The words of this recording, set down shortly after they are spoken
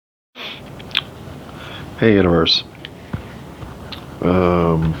Hey, universe.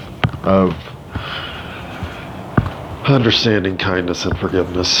 Of understanding, kindness, and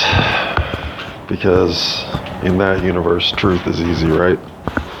forgiveness. Because in that universe, truth is easy, right?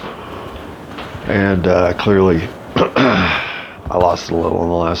 And clearly, I lost it a little in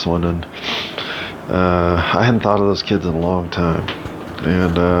the last one, and I hadn't thought of those kids in a long time.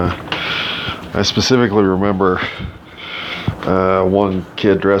 And I specifically remember one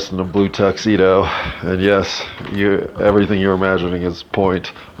kid dressed in a blue tuxedo, and yes, everything you're imagining is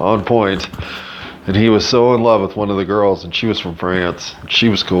on point. And he was so in love with one of the girls, and she was from France. She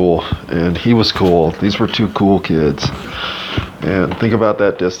was cool, and he was cool. These were two cool kids. And think about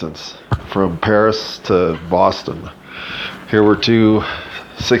that distance from Paris to Boston. Here were two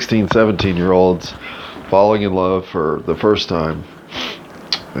 16, 17-year-olds falling in love for the first time.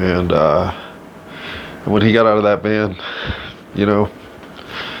 And when he got out of that band,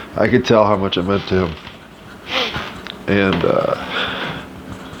 I could tell how much it meant to him. And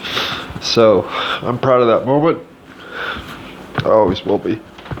so I'm proud of that moment. I always will be.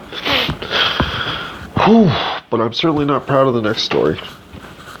 Whew, but I'm certainly not proud of the next story.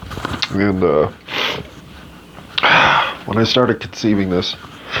 And when I started conceiving this,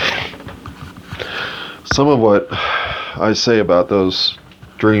 some of what I say about those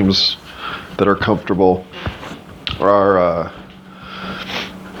dreams that are comfortable are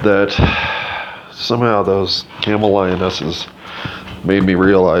that somehow those camel lionesses made me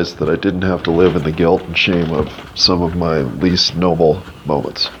realize that I didn't have to live in the guilt and shame of some of my least noble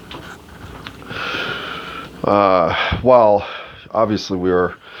moments. While obviously we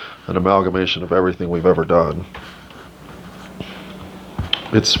are an amalgamation of everything we've ever done,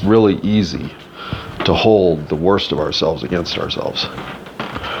 it's really easy to hold the worst of ourselves against ourselves,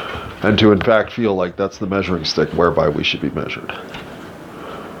 and to in fact feel like that's the measuring stick whereby we should be measured.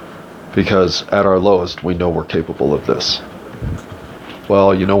 Because at our lowest, we know we're capable of this.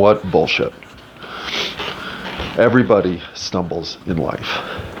 Well, you know what? Bullshit. Everybody stumbles in life.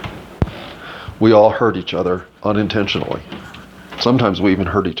 We all hurt each other unintentionally. Sometimes we even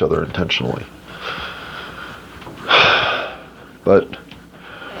hurt each other intentionally. But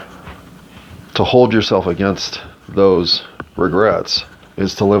to hold yourself against those regrets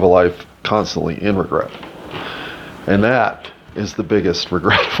is to live a life constantly in regret. And that is the biggest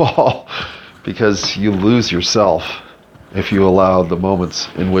regret of all, because you lose yourself if you allow the moments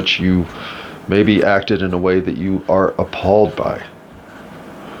in which you maybe acted in a way that you are appalled by.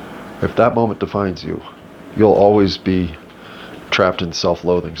 If that moment defines you, you'll always be trapped in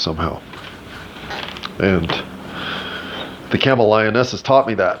self-loathing somehow. And the camel lionesses taught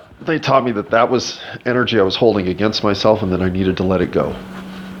me that. They taught me that was energy I was holding against myself, and that I needed to let it go.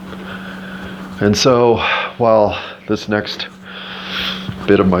 And so, while this next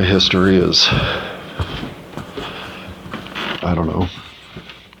bit of my history is, I don't know,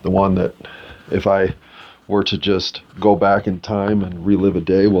 the one that if I were to just go back in time and relive a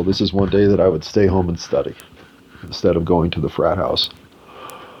day, well, this is one day that I would stay home and study instead of going to the frat house.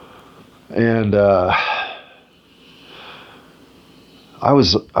 And I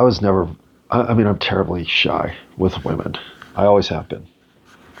was never, I'm terribly shy with women. I always have been.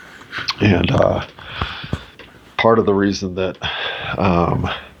 And part of the reason that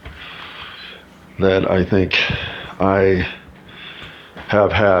I think I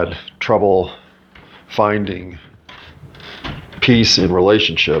have had trouble finding peace in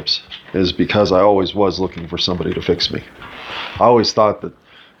relationships is because I always was looking for somebody to fix me. I always thought that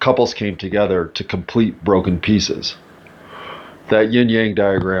couples came together to complete broken pieces. That yin-yang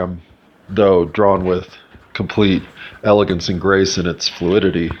diagram, though drawn with complete elegance and grace in its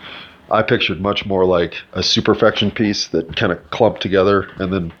fluidity, I pictured much more like a superfection piece that kind of clumped together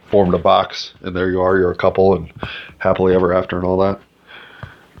and then formed a box, and there you are, you're a couple and happily ever after and all that.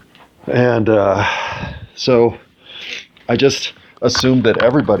 And so I just assumed that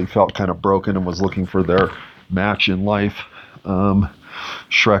everybody felt kind of broken and was looking for their match in life.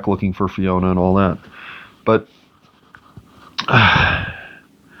 Shrek looking for Fiona and all that. But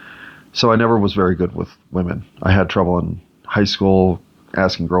so I never was very good with women. I had trouble in high school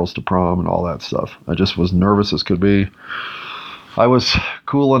asking girls to prom and all that stuff. I just was nervous as could be. I was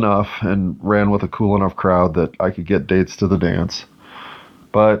cool enough and ran with a cool enough crowd that I could get dates to the dance.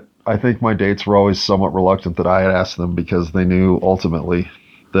 But I think my dates were always somewhat reluctant that I had asked them, because they knew ultimately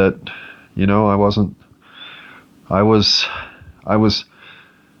that,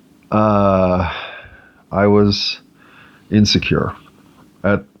 I was insecure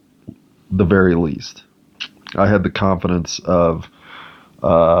at the very least. I had the confidence of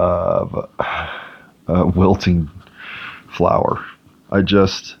a wilting flower. I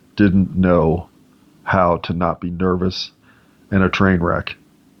just didn't know how to not be nervous and a train wreck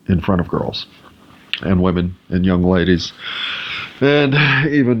in front of girls and women and young ladies. And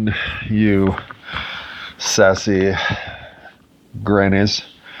even you sassy grannies.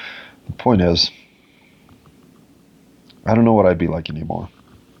 The point is, I don't know what I'd be like anymore.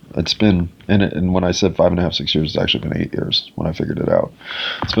 It's been, and when I said 5.5, 6 years, it's actually been 8 years when I figured it out.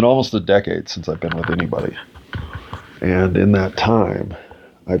 It's been almost a decade since I've been with anybody. And in that time,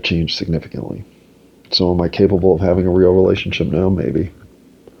 I've changed significantly. So am I capable of having a real relationship now? Maybe.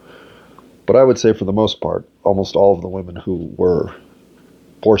 But I would say for the most part, almost all of the women who were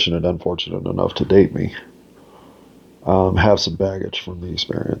unfortunate enough to date me have some baggage from the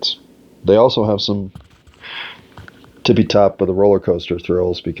experience. They also have some tippy-top of the roller coaster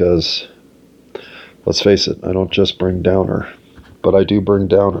thrills because, let's face it, I don't just bring downer, but I do bring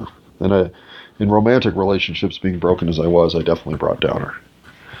downer. And in romantic relationships, being broken as I was, I definitely brought downer.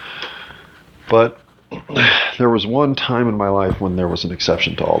 But there was one time in my life when there was an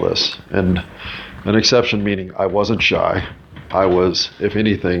exception to all this. And an exception meaning I wasn't shy. I was, if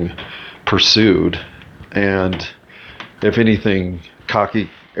anything, pursued, and if anything,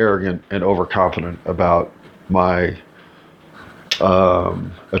 cocky, arrogant, and overconfident about my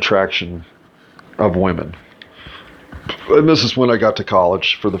attraction of women. And this is when I got to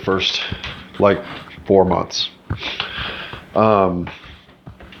college for the first 4 months.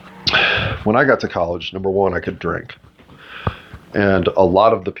 When I got to college, number one, I could drink. And a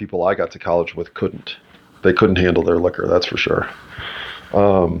lot of the people I got to college with couldn't. They couldn't handle their liquor, that's for sure.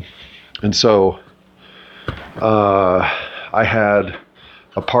 And so I had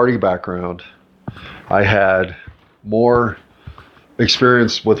a party background. I had more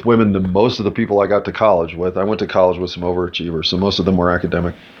experience with women than most of the people I got to college with. I went to college with some overachievers, so most of them were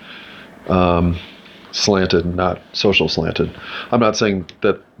academic slanted, not social slanted. I'm not saying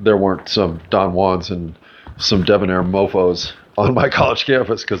that there weren't some Don Juans and some debonair mofos on my college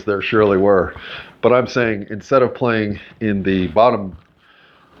campus, because there surely were. But I'm saying instead of playing in the bottom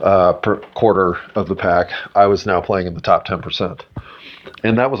quarter of the pack, I was now playing in the top 10%.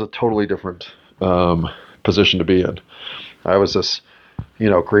 And that was a totally different position to be in. I was this,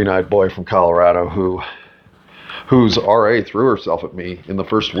 green-eyed boy from Colorado whose RA threw herself at me in the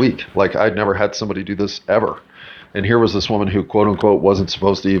first week. I'd never had somebody do this ever. And here was this woman who, quote unquote, wasn't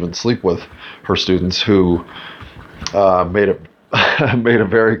supposed to even sleep with her students, who made a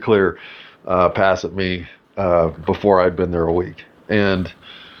very clear pass at me before I'd been there a week. And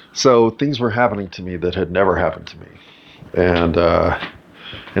so things were happening to me that had never happened to me. And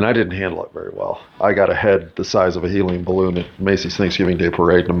I didn't handle it very well. I got a head the size of a helium balloon at Macy's Thanksgiving Day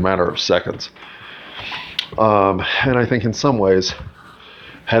Parade in a matter of seconds. And I think in some ways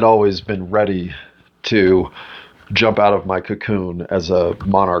had always been ready to jump out of my cocoon as a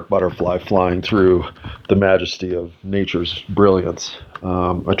monarch butterfly flying through the majesty of nature's brilliance,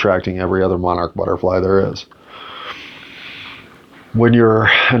 attracting every other monarch butterfly there is. When you're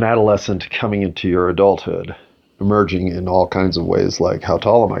an adolescent coming into your adulthood, emerging in all kinds of ways, like how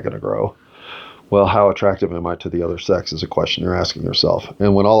tall am I going to grow? Well, how attractive am I to the other sex is a question you're asking yourself.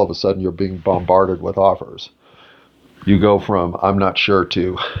 And when all of a sudden you're being bombarded with offers, you go from I'm not sure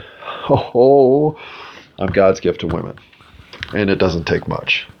to, oh, I'm God's gift to women. And it doesn't take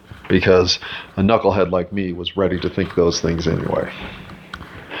much, because a knucklehead like me was ready to think those things anyway.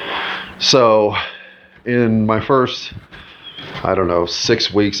 So in my first,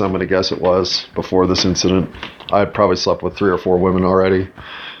 6 weeks, I'm going to guess it was, before this incident, I'd probably slept with 3 or 4 women already.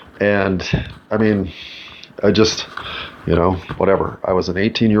 And I just, whatever. I was an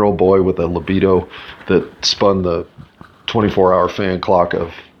 18-year-old boy with a libido that spun the 24-hour fan clock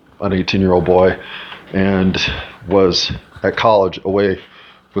of an 18-year-old boy, and was at college away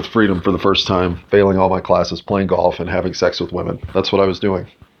with freedom for the first time, failing all my classes, playing golf, and having sex with women. That's what I was doing.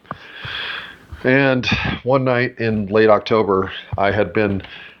 And one night in late October, I had been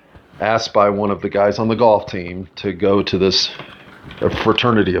asked by one of the guys on the golf team to go to this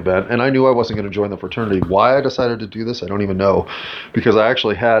fraternity event. And I knew I wasn't going to join the fraternity. Why I decided to do this, I don't even know. Because I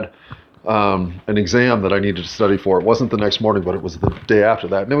actually had an exam that I needed to study for. It wasn't the next morning, but it was the day after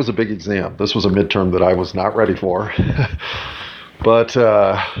that. And it was a big exam. This was a midterm that I was not ready for. But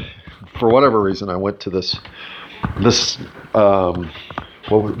for whatever reason, I went to this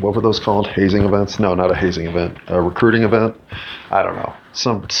what were those called? Hazing events? No, not a hazing event. A recruiting event? I don't know.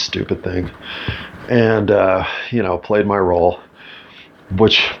 Some stupid thing. And, played my role,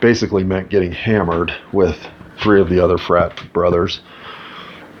 which basically meant getting hammered with 3 of the other frat brothers.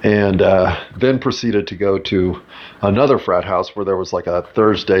 And then proceeded to go to another frat house where there was a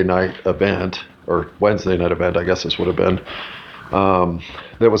Thursday night event, or Wednesday night event, I guess this would have been,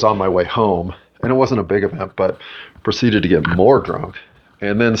 that was on my way home and it wasn't a big event, but proceeded to get more drunk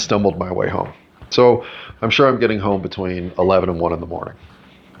and then stumbled my way home. So I'm sure I'm getting home between 11 and 1 in the morning.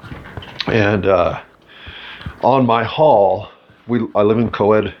 And on my hall, I live in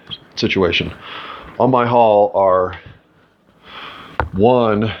co-ed situation. On my hall are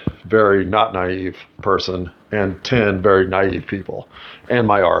one very not naive person and 10 very naive people, and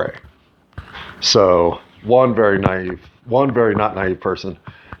my RA. So one very not naive person,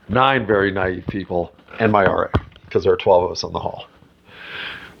 9 very naive people, and my RA, because there are 12 of us on the hall.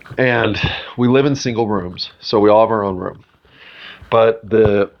 And we live in single rooms, so we all have our own room. But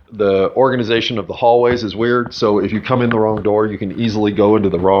the organization of the hallways is weird, so if you come in the wrong door, you can easily go into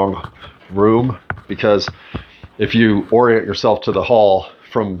the wrong room, because if you orient yourself to the hall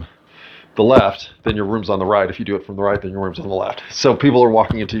from the left, then your room's on the right. If you do it from the right, then your room's on the left. So people are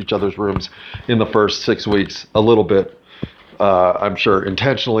walking into each other's rooms in the first 6 weeks a little bit, I'm sure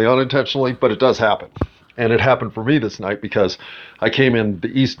intentionally, unintentionally, but it does happen. And it happened for me this night because I came in the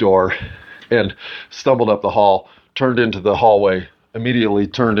east door and stumbled up the hall, turned into the hallway, immediately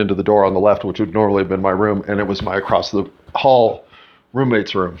turned into the door on the left, which would normally have been my room, and it was my across the hall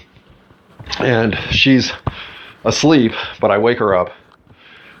roommate's room. And she's asleep, but I wake her up,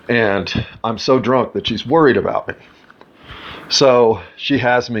 and I'm so drunk that she's worried about me. So she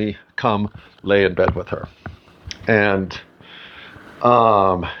has me come lay in bed with her. And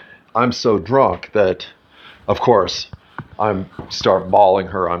I'm so drunk that, of course, I start bawling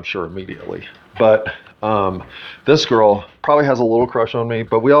her, I'm sure, immediately. But this girl probably has a little crush on me,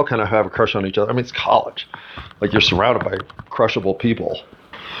 but we all kind of have a crush on each other. I mean, it's college. Like, you're surrounded by crushable people.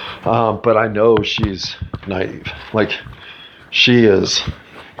 But I know she's naive. Like, she's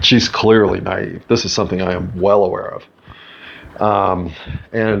clearly naive. This is something I am well aware of.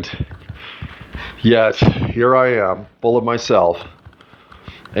 And yet, here I am, full of myself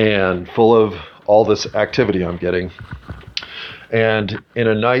and full of all this activity I'm getting. And in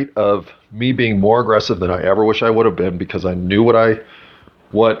a night of me being more aggressive than I ever wish I would have been, because I knew what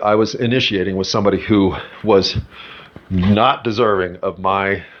I was initiating was somebody who was not deserving of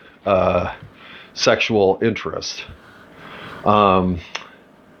my sexual interest.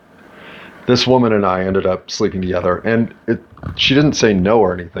 This woman and I ended up sleeping together, and she didn't say no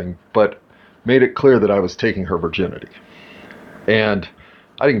or anything, but made it clear that I was taking her virginity. And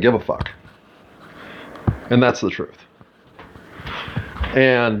I didn't give a fuck. And that's the truth.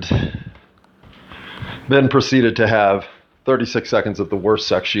 And then proceeded to have 36 seconds of the worst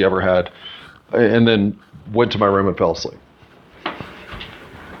sex she ever had, and then went to my room and fell asleep.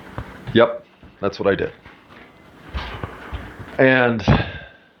 Yep, that's what I did. And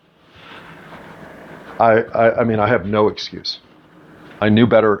I mean, I have no excuse. I knew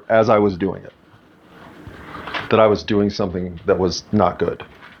better as I was doing it, that I was doing something that was not good.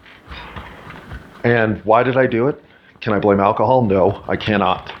 And why did I do it? Can I blame alcohol? No, I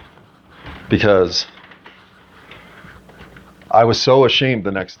cannot. Because I was so ashamed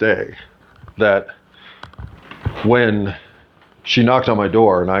the next day that when she knocked on my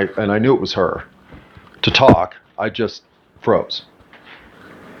door and I knew it was her to talk, I just froze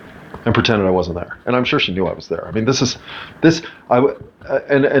and pretended I wasn't there. And I'm sure she knew I was there. I mean,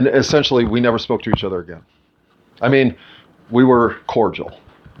 and essentially we never spoke to each other again. I mean, we were cordial,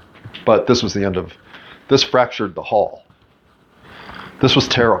 but this was the end of, this fractured the hall. This was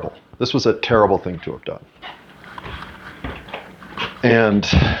terrible. This was a terrible thing to have done. And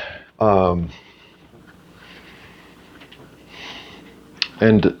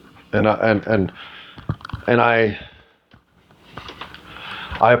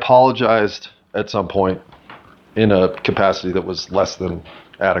I apologized at some point in a capacity that was less than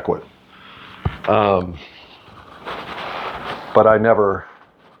adequate. But I never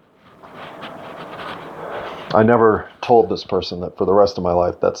told this person that for the rest of my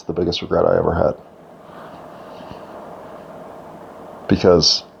life, that's the biggest regret I ever had.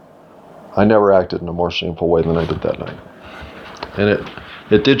 Because I never acted in a more shameful way than I did that night. And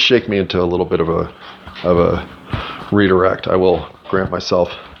it did shake me into a little bit of a redirect. I will grant myself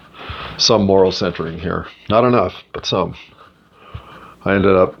some moral centering here. Not enough, but some. I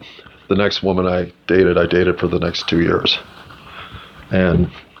ended up, the next woman I dated for the next 2 years.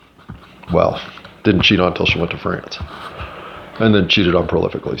 And, well, didn't cheat on until she went to France. And then cheated on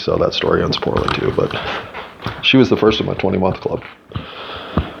prolifically, so that story ends poorly too. But she was the first in my 20-month club.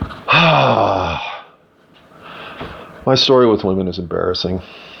 My story with women is embarrassing.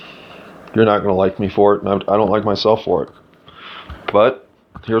 You're not going to like me for it, and I don't like myself for it. But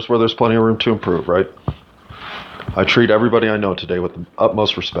here's where there's plenty of room to improve, right? I treat everybody I know today with the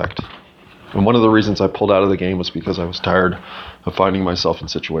utmost respect. And one of the reasons I pulled out of the game was because I was tired of finding myself in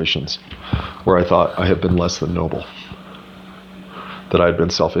situations where I thought I had been less than noble, that I had been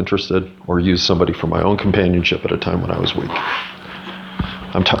self-interested or used somebody for my own companionship at a time when I was weak.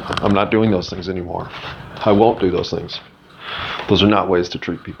 I'm not doing those things anymore. I won't do those things. Those are not ways to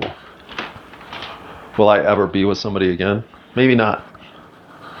treat people. Will I ever be with somebody again? Maybe not.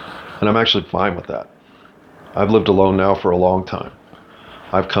 And I'm actually fine with that. I've lived alone now for a long time.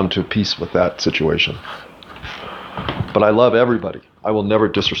 I've come to peace with that situation. But I love everybody. I will never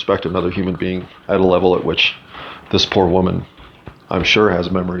disrespect another human being at a level at which this poor woman, I'm sure,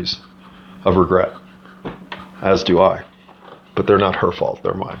 has memories of regret, as do I. But they're not her fault,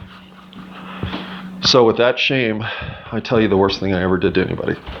 they're mine. So with that shame, I tell you the worst thing I ever did to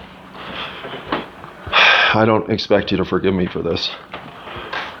anybody. I don't expect you to forgive me for this.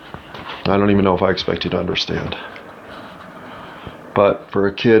 I don't even know if I expect you to understand. But for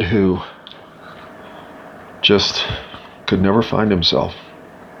a kid who just could never find himself,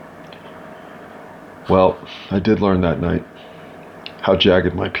 well, I did learn that night how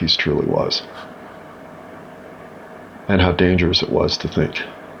jagged my peace truly was, and how dangerous it was to think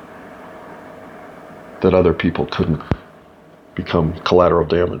that other people couldn't become collateral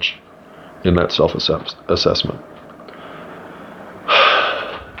damage in that self-assessment.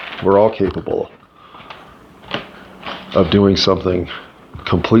 We're all capable of doing something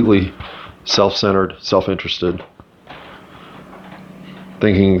completely self-centered, self-interested,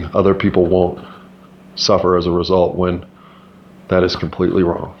 thinking other people won't suffer as a result, when that is completely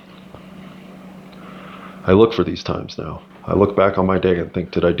wrong. I look for these times now. I look back on my day and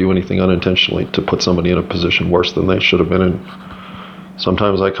think, did I do anything unintentionally to put somebody in a position worse than they should have been in?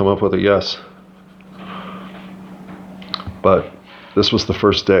 Sometimes I come up with a yes. But this was the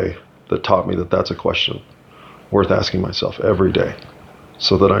first day that taught me that that's a question worth asking myself every day,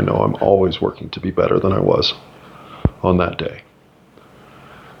 so that I know I'm always working to be better than I was on that day.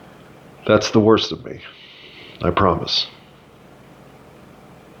 That's the worst of me, I promise.